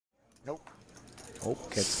Oh,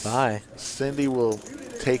 gets by. Cindy will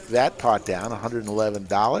take that pot down,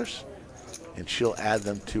 $111, and she'll add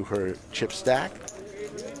them to her chip stack.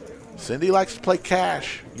 Cindy likes to play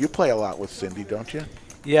cash. You play a lot with Cindy, don't you?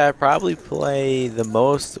 Yeah, I probably play the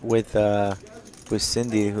most with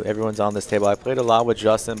Cindy, who everyone's on this table. I played a lot with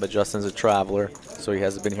Justin, but Justin's a traveler, so he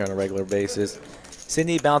hasn't been here on a regular basis.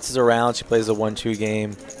 Cindy bounces around. She plays the 1-2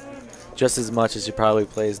 game just as much as she probably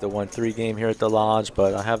plays the 1-3 game here at the Lodge,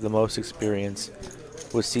 but I have the most experience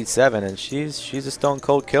with seat 7, and she's a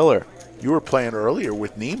stone-cold killer. You were playing earlier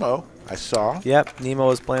with Nemo, I saw. Yep,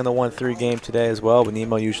 Nemo is playing the 1-3 game today as well, but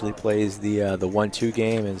Nemo usually plays the 1-2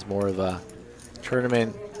 game and is more of a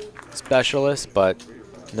tournament specialist, but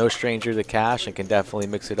no stranger to cash and can definitely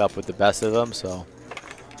mix it up with the best of them. So,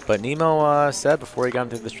 but Nemo said before he got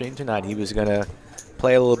into the stream tonight he was going to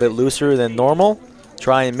play a little bit looser than normal,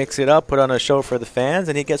 try and mix it up, put on a show for the fans,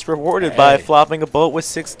 and he gets rewarded by flopping a boat with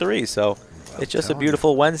 6-3. So it's just a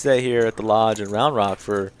beautiful Wednesday here at the Lodge in Round Rock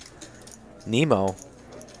for Nemo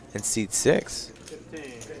in seat 6.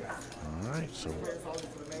 All right, so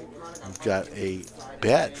we've got a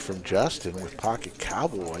bet from Justin with Pocket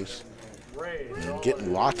Cowboys and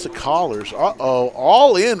getting lots of callers. Uh-oh,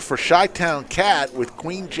 all in for Chi-Town Cat with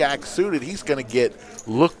Queen Jack suited. He's going to get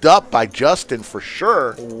looked up by Justin for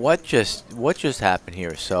sure. What just happened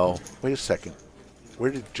here? So wait a second. Where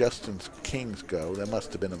did Justin's kings go? That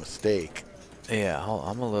must have been a mistake. Yeah,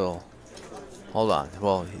 I'm a little. Hold on.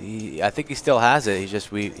 Well, I think he still has it.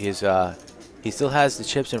 He still has the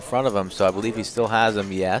chips in front of him, so I believe he still has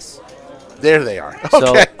them. Yes. There they are.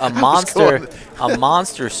 So okay. a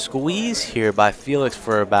monster squeeze here by Felix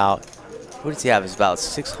for about, what does he have? It's about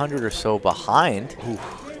 600 or so behind. Ooh,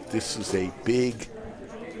 this is a big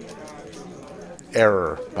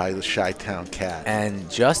error by the Chi-Town Cat. And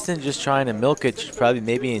Justin just trying to milk it, probably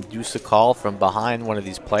maybe induce a call from behind one of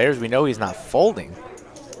these players. We know he's not folding.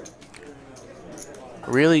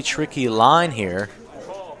 Really tricky line here.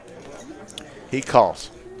 He calls.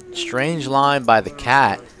 Strange line by the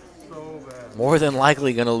Cat. More than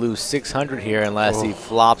likely going to lose 600 here unless he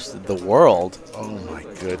flops the world. Oh, my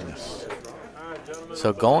goodness.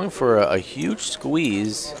 So going for a huge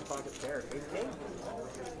squeeze.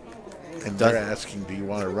 And they're asking, do you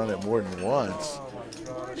want to run it more than once?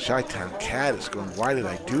 Chi-Town Cat is going, why did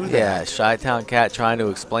I do that? Yeah, Chi-Town Cat trying to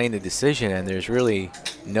explain the decision, and there's really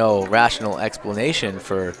no rational explanation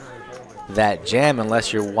for that jam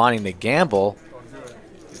unless you're wanting to gamble.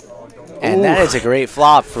 And that is a great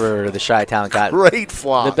flop for the Chi-Town Cat. Great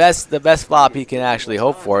flop. The best flop he can actually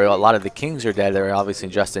hope for. A lot of the kings are dead. They're obviously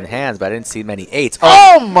just in hands, but I didn't see many 8s.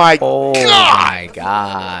 Oh my God! Oh my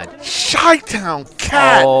God! Chi-Town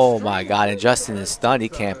Cat. Oh my God! And Justin is stunned. He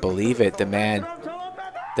can't believe it. The man is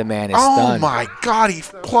stunned. Oh my God! He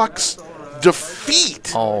plucks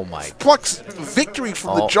defeat. Oh my! Plucks victory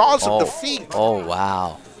from the jaws of defeat. Oh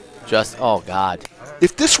wow! Oh God!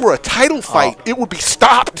 If this were a title fight, it would be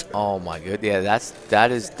stopped. Oh my good, yeah, that's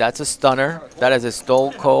a stunner. That is a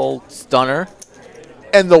stone cold stunner.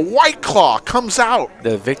 And the White Claw comes out.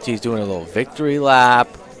 The victory's doing a little victory lap.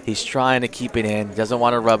 He's trying to keep it in. Doesn't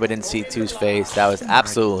want to rub it in C2's face. That was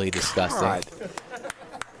absolutely disgusting. God.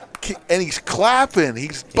 And he's clapping.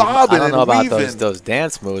 He's bobbing and weaving. I don't know about those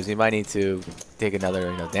dance moves. You might need to take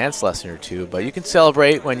another dance lesson or two. But you can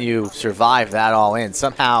celebrate when you survive that all in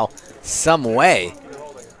somehow, some way.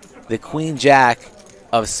 The Queen Jack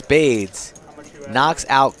of Spades knocks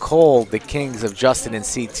out cold the kings of Justin and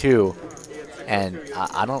C2. And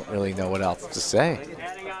I don't really know what else to say.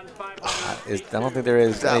 I don't think there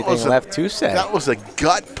is anything left to say. That was a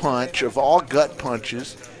gut punch of all gut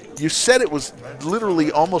punches. You said it was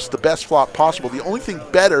literally almost the best flop possible. The only thing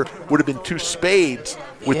better would have been 2 spades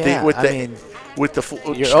with the straight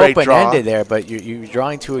draw. You're open-ended there, but you're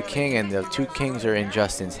drawing to a king, and the 2 kings are in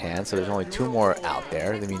Justin's hand, so there's only 2 more out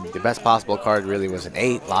there. I mean, the best possible card really was an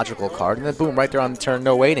 8, logical card, and then boom, right there on the turn,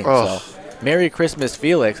 no waiting. Oh. So, Merry Christmas,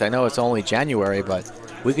 Felix. I know it's only January, but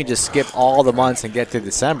we can just skip all the months and get to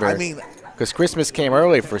December. I mean, because Christmas came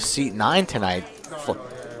early for seat 9 tonight.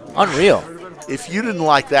 Unreal. If you didn't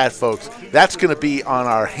like that, folks, that's going to be on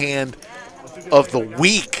our hand of the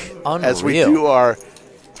week. Unreal. As we do our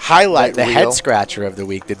highlight the reel. head scratcher of the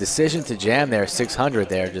week. The decision to jam there, 600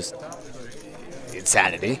 there, just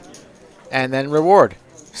insanity. And then reward.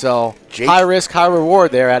 So high risk, high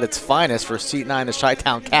reward there at its finest for seat 9, the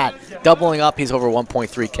Chi-Town Cat. Doubling up, he's over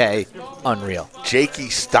 1.3K. Unreal. Jakey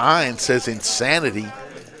Stein says insanity.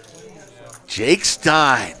 Jake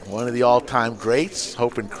Stein, one of the all-time greats.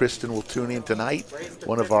 Hoping Kristen will tune in tonight,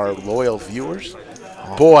 one of our loyal viewers.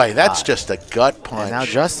 Boy, that's just a gut punch. And now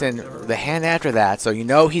Justin, the hand after that, so you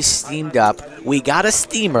know he's steamed up. We got a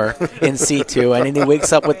steamer in C2, and then he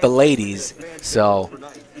wakes up with the ladies. So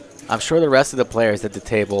I'm sure the rest of the players at the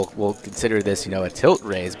table will consider this, a tilt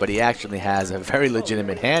raise, but he actually has a very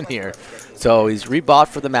legitimate hand here. So he's rebought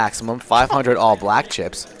for the maximum, 500 all black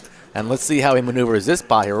chips. And let's see how he maneuvers this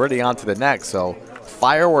pot here. Already on to the next. So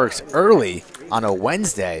fireworks early on a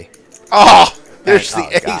Wednesday. Oh, there's the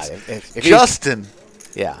ace. God. If Justin.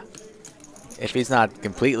 Yeah. If he's not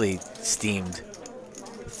completely steamed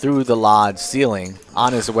through the lodge ceiling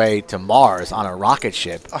on his way to Mars on a rocket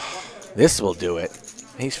ship, this will do it.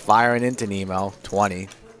 He's firing into Nemo, 20.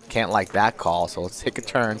 Can't like that call, so let's take a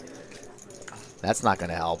turn. That's not going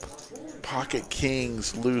to help. Pocket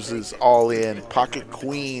Kings loses all in. Pocket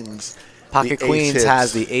Queens. Pocket Queens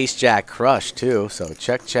has the ace-jack crush, too, so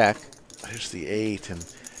check, check. There's the 8, and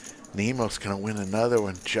Nemo's going to win another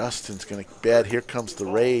one. Justin's going to bet. Here comes the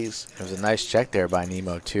raise. There was a nice check there by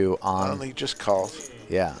Nemo, too. He just calls.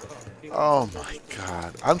 Yeah. Oh, my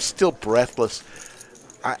God. I'm still breathless.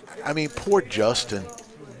 I mean, poor Justin.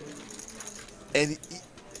 And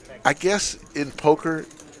I guess in poker,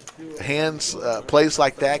 hands, plays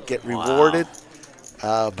like that get rewarded.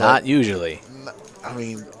 But not usually. I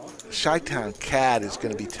mean, Chi-Town Cat is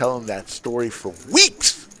going to be telling that story for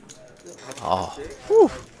weeks. Oh, whew.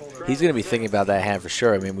 He's going to be thinking about that hand for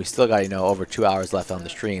sure. I mean, we still got, over 2 hours left on the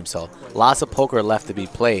stream, so lots of poker left to be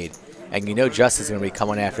played. And Justin's going to be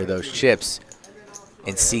coming after those chips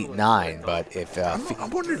in seat 9. But if I'm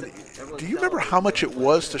wondering, do you remember how much it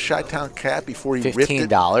was to Chi-Town Cat before he ripped it?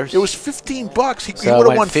 $15. It was $15. He would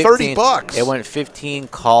have won 30 bucks. It went 15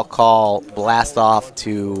 call, blast off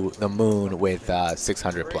to the moon with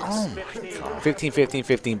 600 plus. Oh my God. 15, 15,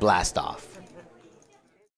 15 blast off.